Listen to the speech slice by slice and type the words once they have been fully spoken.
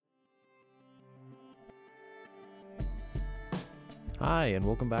Hi, and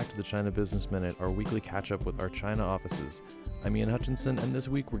welcome back to the China Business Minute, our weekly catch-up with our China offices. I'm Ian Hutchinson, and this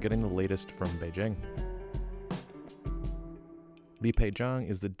week we're getting the latest from Beijing. Li Pei Zhang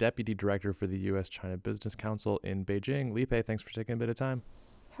is the Deputy Director for the U.S.-China Business Council in Beijing. Li Pei, thanks for taking a bit of time.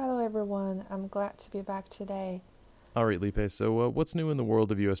 Hello everyone, I'm glad to be back today. All right, Li Pei, so what's new in the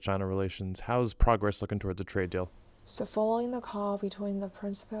world of U.S.-China relations? How's progress looking towards a trade deal? So following the call between the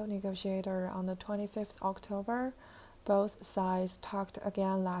principal negotiator on the 25th October, both sides talked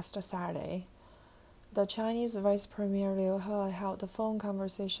again last Saturday. The Chinese Vice Premier Liu He held a phone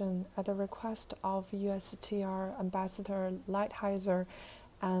conversation at the request of USTR Ambassador Lighthizer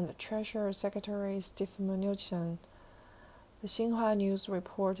and Treasury Secretary Steve Mnuchin. The Xinhua News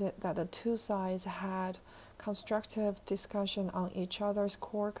reported that the two sides had constructive discussion on each other's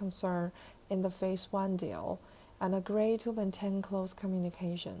core concern in the Phase 1 deal and agreed to maintain close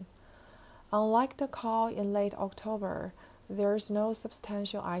communication. Unlike the call in late October, there's no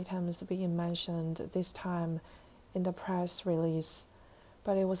substantial items being mentioned this time in the press release,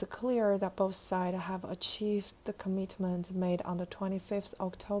 but it was clear that both sides have achieved the commitment made on the 25th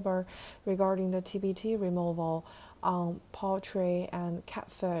October regarding the TBT removal on poultry and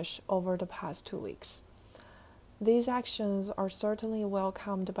catfish over the past 2 weeks. These actions are certainly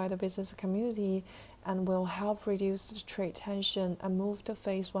welcomed by the business community and will help reduce the trade tension and move the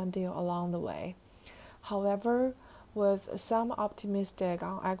Phase 1 deal along the way. However, with some optimistic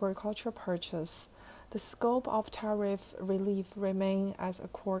on agriculture purchase, the scope of tariff relief remains as a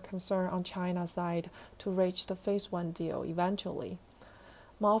core concern on China's side to reach the Phase 1 deal eventually.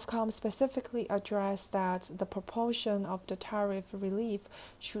 MOFCOM specifically addressed that the proportion of the tariff relief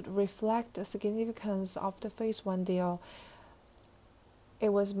should reflect the significance of the Phase 1 deal.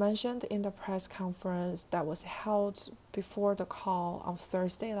 It was mentioned in the press conference that was held before the call on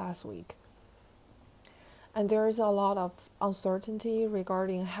Thursday last week. And there is a lot of uncertainty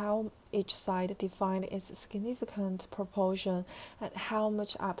regarding how each side defined its significant proportion and how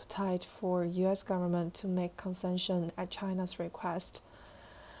much appetite for U.S. government to make concession at China's request.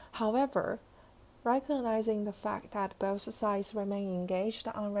 However, recognizing the fact that both sides remain engaged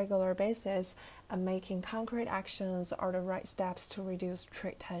on a regular basis and making concrete actions are the right steps to reduce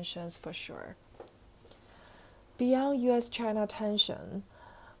trade tensions for sure. Beyond U.S.-China tension,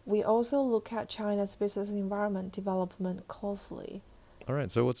 we also look at China's business environment development closely. All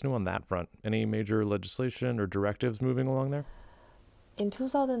right, so what's new on that front? Any major legislation or directives moving along there? In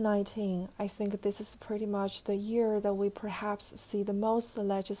 2019, I think this is pretty much the year that we perhaps see the most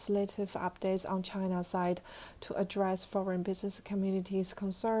legislative updates on China's side to address foreign business community's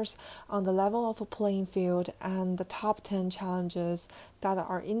concerns on the level of a playing field and the top 10 challenges that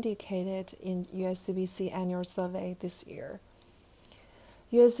are indicated in USCBC annual survey this year.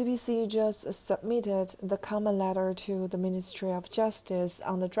 USCBC just submitted the comment letter to the Ministry of Justice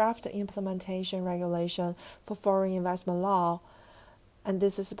on the draft implementation regulation for foreign investment law, and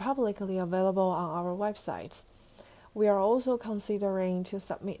this is publicly available on our website. We are also considering to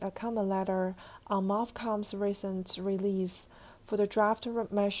submit a comment letter on MOFCOM's recent release for the draft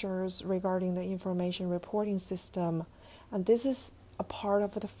measures regarding the information reporting system, and this is a part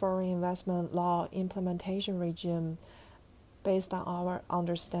of the foreign investment law implementation regime based on our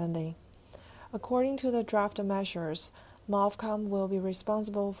understanding. According to the draft measures, MOFCOM will be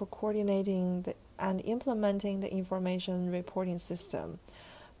responsible for coordinating and implementing the information reporting system.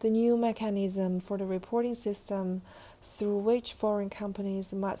 The new mechanism for the reporting system through which foreign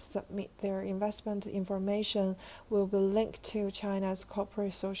companies must submit their investment information will be linked to China's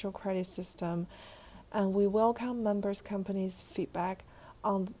corporate social credit system, and we welcome members' companies' feedback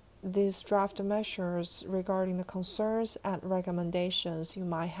on these draft measures regarding the concerns and recommendations you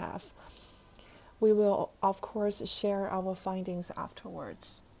might have. We will, of course, share our findings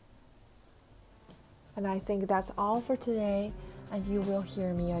afterwards. And I think that's all for today, and you will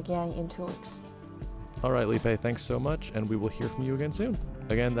hear me again in 2 weeks. All right, Li Pei, thanks so much, and we will hear from you again soon.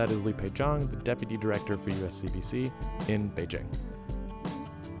 Again, that is Li Pei Zhang, the Deputy Director for USCBC in Beijing.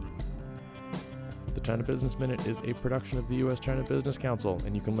 The China Business Minute is a production of the U.S.-China Business Council,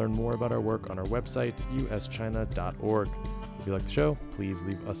 and you can learn more about our work on our website, uschina.org. If you like the show, please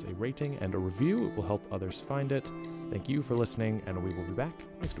leave us a rating and a review. It will help others find it. Thank you for listening, and we will be back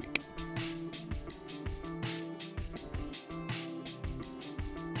next week.